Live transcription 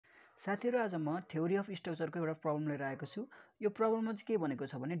साथीहरु आज म थ्योरी अफ स्ट्रक्चरको एउटा प्रब्लम लिएर आएको छु। यो प्रब्लममा चाहिँ के भनेको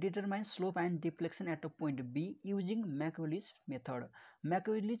छ भने determine slope and deflection at a point be using म्याकौलीज method.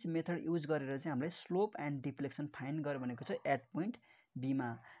 म्याकौलीज method use गरेर चाहिँ हामीलाई स्लोप एन्ड डिफ्लेक्सन फाइन्ड गर भनेको छ एट पोइन्ट बी मा।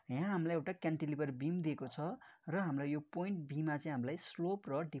 यहाँ हामीलाई एउटा क्यान्टिलिभर बीम दिएको छ र हाम्रो यो पोइन्ट बी मा चाहिँ हामीलाई स्लोप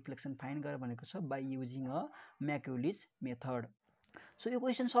र डिफ्लेक्सन फाइन्ड गर भनेको छ by using a म्याकौलीज method. So यो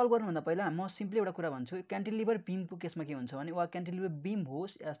क्वेसन सल्भ गर्नुभन्दा पहिला म सिम्पली एउटा कुरा भन्छु। क्यान्टिलिभर बीमको केसमा के हुन्छ भने वा क्यान्टिलिभर बीम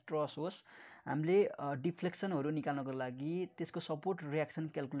होस् या ट्रस होस्, हामीले डिफ्लेक्सनहरू निकाल्नको लागि त्यसको सपोर्ट रियाक्सन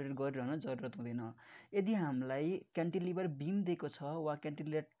क्याल्कुलेट गरिरहन जरुरत हुँदैन। यदि हामीलाई क्यान्टिलिभर बीम दिएको छ वा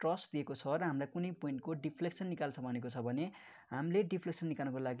क्यान्टिलिभर ट्रस दिएको छ र हामीलाई कुनै पोइन्टको डिफ्लेक्सन निकाल्छ भनेको छ भने हामीले डिफ्लेक्सन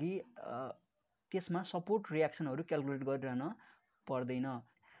निकाल्नको लागि त्यसमा सपोर्ट रियाक्सनहरू क्याल्कुलेट गरिरहन पर्दैन।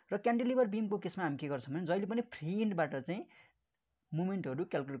 र क्यान्टिलिभर बीमको केसमा हामी के गर्छौँ भने जहिले पनि फ्री इन्डबाट चाहिँ मुभमेन्टहरू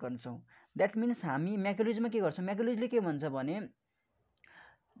क्याल्कुलेट गर्छौँ। द्याट मिन्स हामी म्याकौलीजमा के गर्छौँ, म्याकौलीजले के भन्छ भने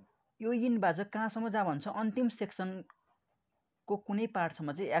यो इन्डबाट चाहिँ कहाँसम्म जा भन्छ, अन्तिम सेक्सनको कुनै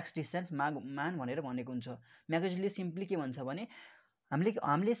पार्टसम्म चाहिँ एक्स डिस्टेन्स मान भनेर भनेको हुन्छ। म्याकौलीजले सिम्पली के भन्छ भने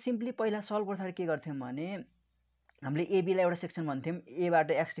हामीले सिम्पली पहिला सल्भ गर्दाखेरि के गर्थ्यौँ भने हामीले एबीलाई एउटा सेक्सन भन्थ्यौँ,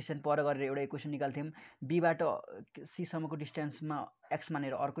 एबाट एक्स डिस्टेन्स पर गरेर एउटा इक्वेसन निकाल्थ्यौँ, बीबाट सीसम्मको डिस्टेन्समा एक्स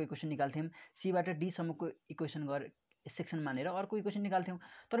मानेर अर्को इक्वेसन निकाल्थ्यौँ, सीबाट डीसम्मको इक्वेसन सेक्सन मानेर अर्को इक्वेसन निकाल्थ्यौँ।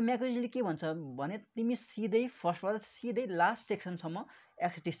 तर म्याकौलीजले के भन्छ भने तिमी सिधै फर्स्टबाट सिधै लास्ट सेक्सनसम्म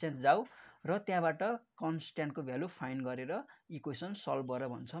एक्स डिस्टेन्स जाऊ र त्यहाँबाट कन्स्ट्यान्टको भ्यालु फाइन्ड गरेर इक्वेसन सल्भ गर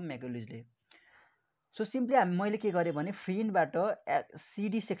भन्छ म्याकौलीजले। सो सिम्पली मैले के गरेँ भने फ्री इन्डबाट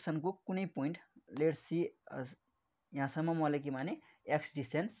सिडी सेक्सनको कुनै पोइन्ट लेट सी यहाँसम्म मैले के माने एक्स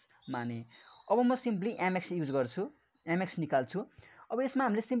डिस्टेन्स माने। अब म सिम्पली एमएक्स युज गर्छु, एमएक्स निकाल्छु। अब यसमा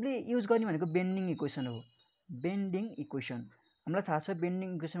हामीले सिम्पली युज गर्ने भनेको बेन्डिङ इक्वेसन हो। बेन्डिङ इक्वेसन हामीलाई थाहा छ,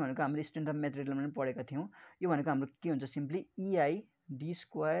 बेन्डिङ इक्वेसन भनेको हामीले स्ट्रेन्थ अफ मेटेरियलमा पनि पढेका थियौँ। यो भनेको हाम्रो के हुन्छ simply EI D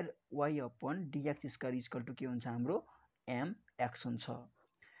square why upon dx square equal to के हुन्छ हाम्रो एमएक्स हुन्छ।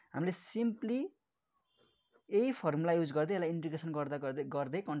 हामीले सिम्पली यही फर्मुला युज गर्दै यसलाई इन्टिग्रेसन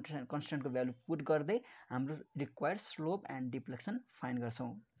गर्दै कन्स्ट्यान्टको भ्यालु पुट गर्दै हाम्रो required slope and deflection find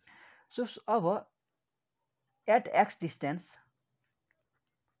गर्छौँ। सो अब एट एक्स डिस्टेन्समा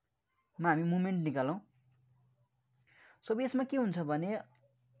हामी मुभमेन्ट निकालौँ। सो यसमा के हुन्छ भने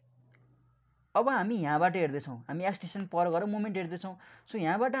अब हामी यहाँबाट हेर्दैछौँ, हामी एक्स डिस्टेन्स पर गएर मुभमेन्ट हेर्दैछौँ। सो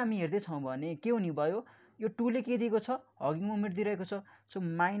यहाँबाट हामी हेर्दैछौँ भने के हुने भयो, यो 2ले के दिएको छ, हगिङ मुभमेन्ट दिइरहेको छ। सो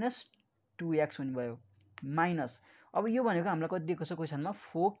माइनस 2x हुने भयो माइनस। अब यो भनेको हामीलाई कति दिएको छ क्वेसनमा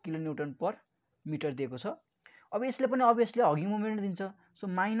 4 किलोन्युटन पर मिटर दिएको छ। अब यसले पनि अभियसली हगिङ मुभमेन्ट दिन्छ। सो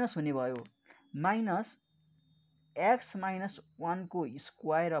माइनस हुने भयो माइनस x माइनस 1 को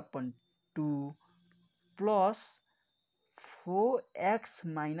square upon 2 plus 4x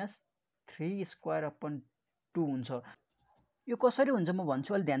minus 3 square upon 2 हुन्छ। यो कसरी हुन्छ म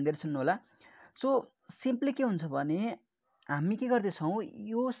भन्छु, अलि ध्यान दिएर सुन्नु होला। सो सिम्पली के हुन्छ भने हामी के गर्दैछौँ,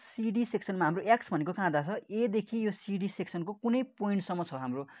 यो सिडी सेक्सनमा हाम्रो एक्स भनेको कहाँ छ, एदेखि यो सिडी सेक्सनको कुनै पोइन्टसम्म छ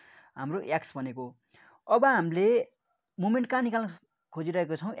हाम्रो एक्स भनेको। अब हामीले मुभमेन्ट कहाँ निकाल्न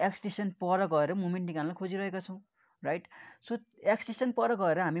खोजिरहेको छौँ, एक्स डिस्टेन्स पर गएर मुभमेन्ट निकाल्न खोजिरहेका छौँ, राइट। सो एक्स डिस्टेन्स पर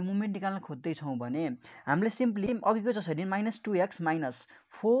गएर हामी मुभमेन्ट निकाल्न खोज्दैछौँ भने हामीले सिम्पली अघिको जसरी minus 2x minus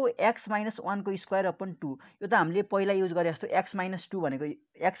 4x minus 1 को स्क्वायर अपन 2, यो त हामीले पहिला युज गरे जस्तो x माइनस 2 भनेको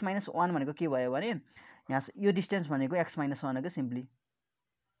x माइनस 1 भनेको के भयो भने यहाँ यो डिस्टेन्स भनेको x माइनस 1 हो क्या। सिम्पली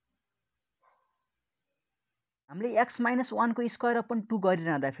हामीले x माइनस 1 को स्क्वायर अपन 2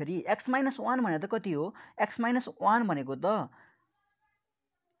 गरिरहँदाखेरि x माइनस 1 भनेको त कति हो, x माइनस 1 भनेको त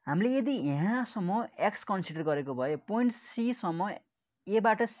हामीले यदि यहाँसम्म x कन्सिडर गरेको भए पोइन्ट सीसम्म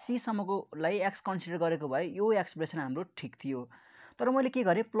एबाट सीसम्मकोलाई x कन्सिडर गरेको भए यो एक्सप्रेसन हाम्रो ठिक थियो। तर मैले के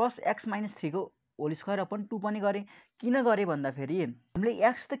गरेँ प्लस x माइनस 3 को होल स्क्वायर अपन 2 पनि गरेँ। किन गरेँ भन्दाखेरि हामीले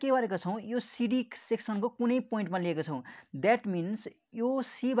x त के गरेको छौँ, यो सिडी सेक्सनको कुनै पोइन्टमा लिएको छौँ। द्याट मिन्स यो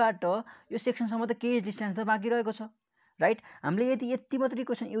सीबाट यो सेक्सनसम्म त केही डिस्टेन्स त बाँकी रहेको छ, राइट। हामीले यदि यति मात्रै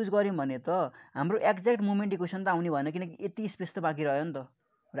इक्वेसन युज गऱ्यौँ भने त हाम्रो एक्ज्याक्ट मुभमेन्ट इक्वेसन त आउने भएन, किनकि यति स्पेस त बाँकी रह्यो नि त,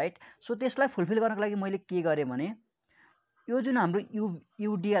 राइट। सो त्यसलाई फुलफिल गर्नको लागि मैले के गरेँ भने यो जुन हाम्रो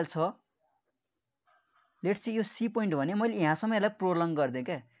युडिएल छ, लेट्स सी यो सी पोइन्ट भने मैले यहाँसम्म यसलाई प्रोलङ गरिदिएँ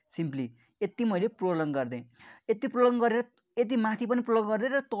क्या। सिम्पली यति मैले प्रोलङ गरिदिएँ, यति प्रोलङ गरेर यति माथि पनि प्रोलङ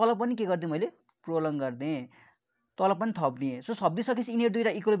गरिदिएँ र तल पनि के गरिदिएँ मैले प्रोलङ गरिदिएँ, तल पनि थपिदिएँ। सो थपिदिइसकेपछि यिनीहरू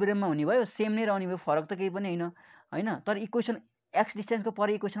दुईवटा इक्विलिब्रियममा हुने भयो, सेम नै रहने भयो, फरक त केही पनि होइन। तर इक्वेसन एक्स डिस्टेन्सको पर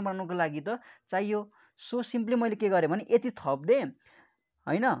इक्वेसन बनाउनको लागि त चाहियो। सो सिम्पली मैले के गरेँ भने यति थपिदिएँ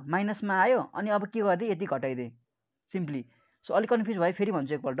होइन, माइनसमा आयो अनि अब के गरिदिएँ यति घटाइदिएँ सिम्पली। सो अलिक कन्फ्युज भयो, फेरि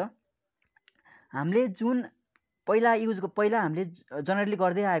भन्छु एकपल्ट। हामीले जुन पहिला हामीले जनरली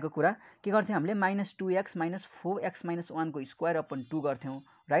गर्दै आएको कुरा के गर्थ्यौँ हामीले -2x - 4x - 1 को स्क्वायर अपन 2 गर्थ्यौँ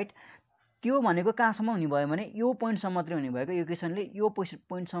राइट। त्यो भनेको कहाँसम्म हुने भयो भने यो पोइन्टसम्म मात्रै हुने भएको यो इक्वेसनले, यो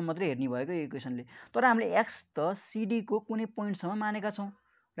पोइन्टसम्म मात्रै हेर्ने भएको यो इक्वेसनले। तर हामीले x त CD को कुनै पोइन्टसम्म मानेका छौँ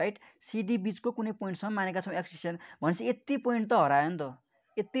राइट, CD बीचको कुनै पोइन्टसम्म मानेका छौँ x डिस्टेन्स भनेपछि यति पोइन्ट त हरायो नि त,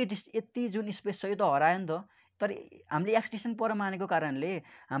 यति जुन स्पेस छ यो त हरायो नि त। तर हामीले x डिस्टेन्स पर मानेको कारणले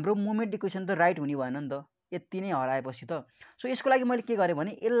हाम्रो मोमेन्ट इक्वेसन त राइट हुने भएन नि त यति नै हराएपछि त। सो यसको लागि मैले के गरेँ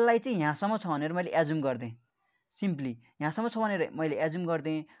भने यसलाई चाहिँ यहाँसम्म छ भनेर मैले एज्युम गरिदिएँ, सिम्पली यहाँसम्म छ भनेर मैले एज्युम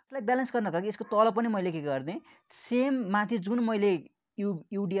गरिदिएँ। यसलाई ब्यालेन्स गर्नका लागि यसको तल पनि मैले के गरिदिएँ, सेम माथि जुन मैले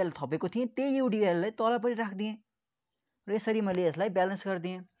युडिएल थपेको थिएँ त्यही युडिएललाई तल पनि राखिदिएँ र यसरी मैले यसलाई ब्यालेन्स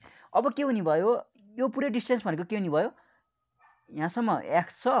गरिदिएँ। अब के हुने भयो, यो पुरै डिस्टेन्स भनेको के हुने भयो, यहाँसम्म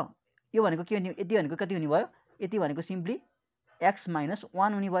x छ, यो भनेको के हुने, यति भनेको कति हुने भयो, यति भनेको सिम्पली x -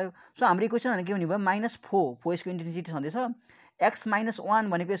 1 हुने भयो। सो हाम्रो इक्वेसन भनेको के हुने भयो, -4 यसको इन्टेन्सिटी छँदैछ, x - 1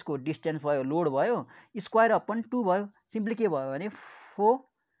 भनेको यसको डिस्टेन्स भयो, लोड भयो, स्क्वायर अपन 2 भयो। सिम्पली के भयो भने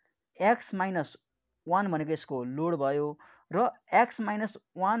 4x - 1 भनेको यसको लोड भयो र x -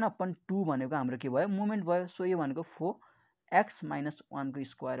 1 अपन 2 भनेको हाम्रो के भयो, मोमेन्ट भयो। सो यो भनेको 4x - 1 को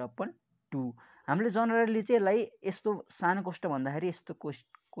स्क्वायर अपन 2। हामीले जनरली चाहिँ यसलाई यस्तो सानो कोष्ट भन्दाखेरि यस्तो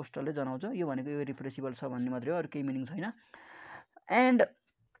कोष्टले जनाउँछ, यो भनेको यो रिप्रेसिबल छ भन्ने मात्रै हो, अरू केही मिनिङ छैन। एन्ड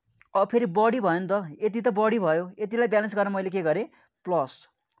अब फेरि बडी भयो नि त, यति त बडी भयो, यतिलाई ब्यालेन्स गरेर मैले के गरेँ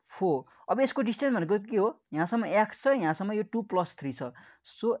 +4। अब यसको डिस्टेन्स भनेको के हो, यहाँसम्म x छ, यहाँसम्म यो 2 + 3 छ।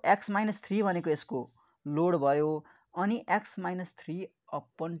 सो x - 3 भनेको यसको लोड भयो अनि x - 3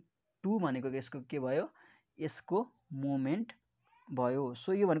 अपन 2 भनेको यसको के भयो, यसको मोमेन्ट भयो।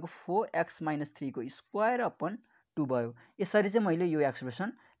 सो यो भनेको 4x - 3 को स्क्वायर अपन 2 भयो। यसरी चाहिँ मैले यो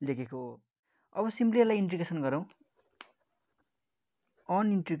एक्सप्रेसन लेखेको हो। अब सिम्पली यसलाई इन्टिग्रेसन गरौँ।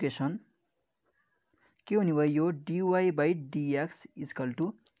 अन इन्टिग्रेसन के हुने भयो, यो dy/dx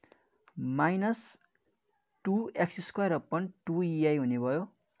 = -2x² अपन 2ei हुने भयो,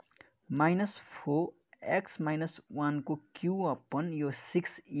 -4x - 1 को क्यू अपन यो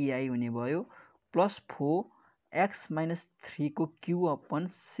 6ei हुने भयो, +4x - 3 को क्यू अपन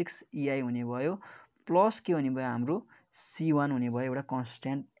 6ei हुने भयो, प्लस के हुने भयो हाम्रो c1 हुने भयो, एउटा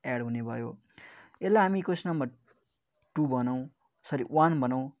कन्स्ट्यान्ट एड हुने भयो। यसलाई हामी इक्वेसन नम्बर 2 बनाऊँ, सरी 1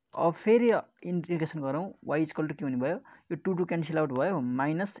 बनाऊँ। अब फेरि इन्टिग्रेसन गरौँ, y = के हुने भयो, यो 2 क्यान्सल आउट भयो,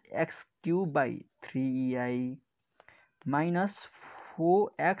 -x³/3ei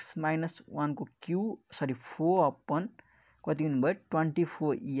 -4x - 1 को क्यू सरी 4 अपन कति हुने भयो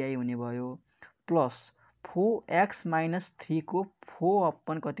 24ei हुने भयो, प्लस 4x - 3 को 4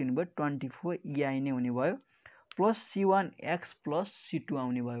 अपन कति हुने भयो 24ei नै हुने भयो, प्लस c1x प्लस c2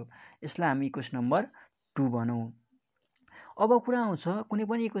 आउने भयो। यसलाई हामी इक्वेसन नम्बर 2 बनाऊँ। अब कुरा आउँछ, कुनै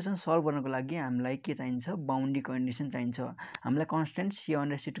पनि इक्वेसन सल्भ गर्नको लागि हामीलाई के चाहिन्छ, बाउन्ड्री कन्डिसन चाहिन्छ। हामीलाई कन्स्ट्यान्ट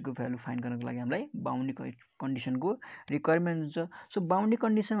c1 र c2 को भ्यालु फाइन्ड गर्नको लागि हामीलाई बाउन्ड्री कन्डिसनको रिक्वायरमेन्ट हुन्छ। सो बाउन्ड्री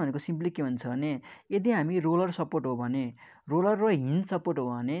कन्डिसन भनेको सिम्पली के हुन्छ भने, यदि हामी रोलर सपोर्ट हो भने, रोलर र हिन्ज सपोर्ट हो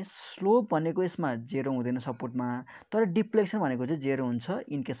भने स्लोप भनेको यसमा 0 हुँदैन सपोर्टमा, तर डिफ्लेक्सन भनेको चाहिँ 0 हुन्छ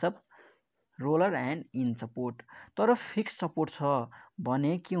in case of roller and hinge support. तर फिक्स सपोर्ट छ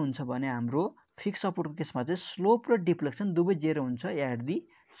भने के हुन्छ भने, हाम्रो फिक्स सपोर्टको केसमा चाहिँ स्लोप र डिफ्लेक्सन दुवै 0 हुन्छ एट दि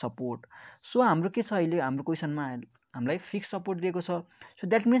सपोर्ट। सो हाम्रो के छ, अहिले हाम्रो क्वेसनमा हामीलाई फिक्स सपोर्ट दिएको छ। So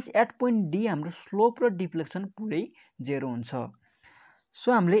that means at point D हाम्रो स्लोप र डिफ्लेक्सन पुरै 0 हुन्छ।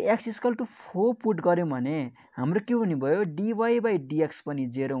 सो हामीले x = 4 पुट गऱ्यौँ भने हाम्रो के हुने भयो, dy/dx पनि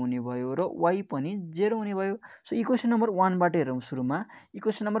 0 हुने भयो र y पनि 0 हुने भयो। सो इक्वेसन नम्बर 1 बाट हेरौँ सुरुमा।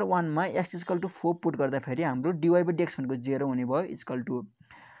 इक्वेसन नम्बर 1 मा x = 4 पुट गर्दाखेरि हाम्रो dy/dx भनेको 0 हुने भयो, =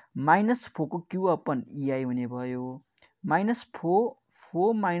 -4 को क्यू अपन ei हुने भयो, -4 -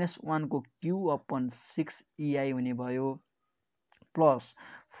 1 को क्यू अपन 6ei हुने भयो, प्लस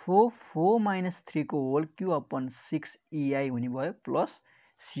 4 - 3 को होल क्यू अपन 6ei हुने भयो, प्लस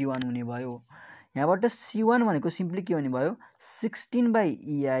c1 हुने भयो। यहाँबाट c1 भनेको सिम्पली के हुने भयो,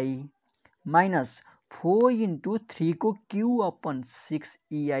 16/ei माइनस 4 × 3 को क्यू अपन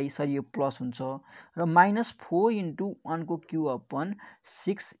 6ei, सरी यो प्लस हुन्छ, र -4 × 1 को क्यू अपन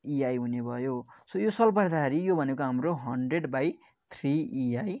 6ei हुने भयो। सो यो सल्भ गर्दाखेरि यो भनेको हाम्रो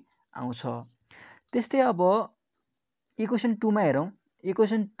 100/3ei आउँछ। त्यस्तै अब इक्वेसन 2 मा हेरौँ।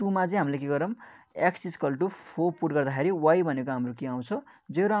 इक्वेसन 2 मा चाहिँ हामीले के गरौँ, x = 4 पुट गर्दाखेरि y भनेको हाम्रो के आउँछ,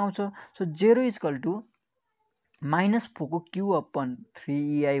 0 आउँछ। सो 0 = -4 को क्यू अपन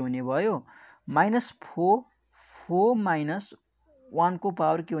 3ei हुने भयो, -4 - 1 को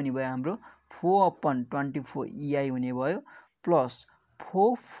पावर के हुने भयो हाम्रो 4 अपन 24ei हुने भयो, प्लस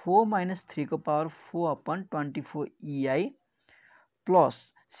 4 - 3 को power 4 upon 24ei,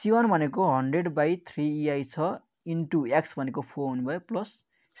 plus c1 भनेको 100/3ei छ इन्टु एक्स भनेको 4 हुने भयो प्लस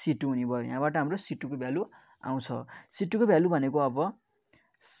C2 हुने भयो। यहाँबाट हाम्रो C2 को भ्यालु आउँछ। C2 को भ्यालु भनेको अब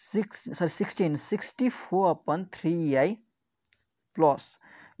 64 अपन 3EI प्लस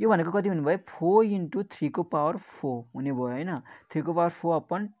यो भनेको कति हुने भयो 4 इन्टु 3 को पावर 4 हुने भयो हैन। 3 को पावर 4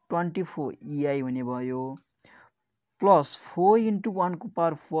 अपन 24 EI हुने भयो प्लस 4 इन्टु 1 को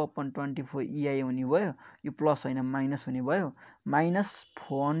पावर 4 अपन 24 EI हुने भयो। यो प्लस हैन माइनस हुने भयो माइनस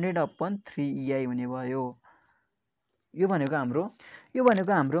 400 अपन 3 EI हुने भयो। यो भनेको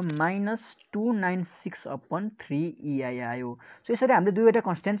हाम्रो माइनस 296 अपन 3 EI आयो। सो यसरी हामीले दुईवटा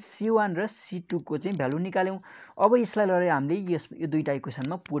कन्स्टेन्ट C1 र C2 को चाहिँ भ्यालु निकाल्यौं। अब यसलाई लरे हामीले यो दुईटा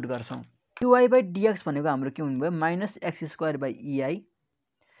इक्वेसनमा पुट गर्छौं। dy/dx भनेको हाम्रो के हुने भयो minus x² EI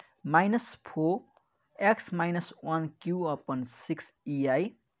minus 4x - 1 Q upon 6 EI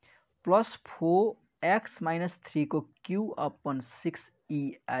plus 4x - 3 को Q upon 6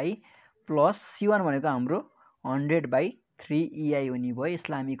 EI plus C1 भनेको हाम्रो 100/3 EI हुने भयो।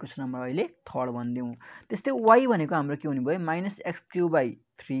 यसलाई हामी इक्वेसन नम्बर अहिले 3 भन्दियौं। त्यस्तै y भनेको हाम्रो के हुने भयो minus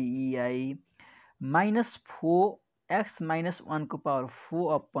x³/3 EI minus 4x - 1 को power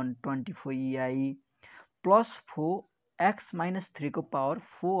 4 upon 24 EI plus 4x - 3 को पावर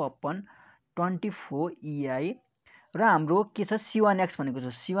 4 अपन 24 EI र हाम्रो के छ C1x भनेको छ।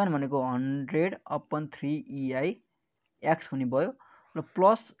 C1 भनेको 100 अपन 3 EI x हुने भयो र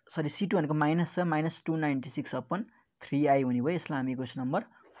प्लस C2 भनेको माइनस छ माइनस 296 अपन 3i हुने भयो। यसलाई हामी क्वेसन नम्बर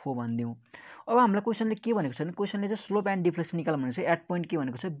 4 भन्दियौं। अब हामीलाई क्वेसनले के भनेको छ भने क्वेसनले चाहिँ स्लोप एन्ड डिफ्लेक्सन निकाल भनेको छ। एट पोइन्ट के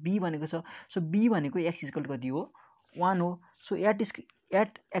भनेको छ b भनेको छ। सो b भनेको x इक्वल टु कति हो 1 हो। So at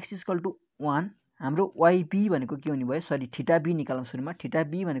x equal to 1 हाम्रो yb भनेको के हुने भयो सरी थीटा b निकालौं सुरुमा। थीटा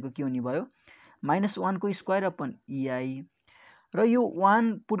b भनेको के हुने भयो माइनस 1 को स्क्वायर अपन EI र यो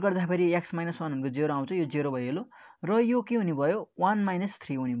 1 पुट गर्दाखेरि x - 1 भनेको 0 आउँछ। यो 0 भइहाल्यो र यो के हुने भयो 1 -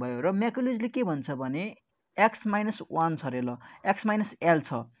 3 हुने भयो र म्याकुलेजले के भन्छ भने x - 1 छ रे ल x - l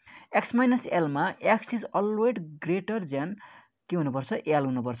छ। x - l मा x is always greater than के हुनुपर्छ l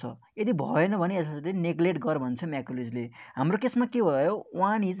हुनुपर्छ। यदि भएन भने यसले नेग्लेक्ट गर भन्छ म्याकुलेजले। हाम्रो केसमा के भयो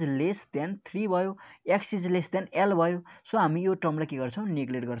 1 इज लेस देन 3 भयो x is less than l भयो। सो हामी यो टर्मलाई के गर्छौं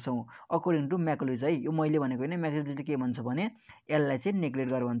नेग्लेक्ट गर्छौं अकर्डिङ टु म्याकुलेज है। यो मैले भनेको हैन म्याकुलेजले के भन्छ भने l लाई चाहिँ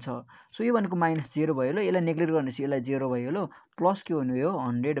नेग्लेक्ट गर भन्छ। सो यो भनेको माइनस 0 भयो ल यसलाई नेग्लेक्ट गर्नुस् यसलाई 0 भयो ल प्लस के हुने भयो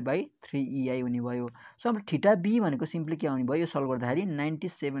 100/3 EI हुने भयो। सो हाम्रो थीटा b भनेको सिम्पली के आउने भयो यो सल्भ गर्दाखेरि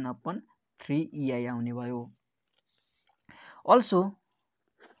 97 अपन 3 EI आउने भयो। अल्सो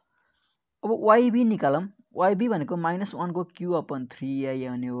अब yb निकालौं। yb भनेको माइनस 1 को क्यू अपन 3 EI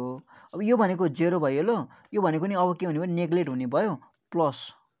आउने हो। अब यो भनेको 0 भयो ल यो भनेको नि अब के हुने भयो नेग्लेक्ट हुने भयो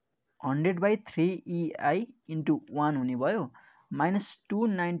प्लस 100/3 EI इन्टु 1 हुने भयो माइनस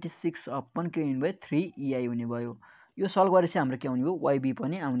 296 अपन के हुने भयो 3 EI हुने भयो। यो सल्भ गरेपछि हाम्रो के आउने भयो yb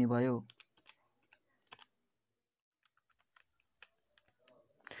पनि आउने भयो।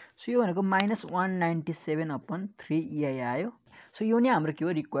 सो यो भनेको माइनस 197 अपन 3 EI आयो। सो यो नै हाम्रो के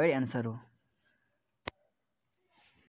हो रिक्वायर्ड एन्सर हो।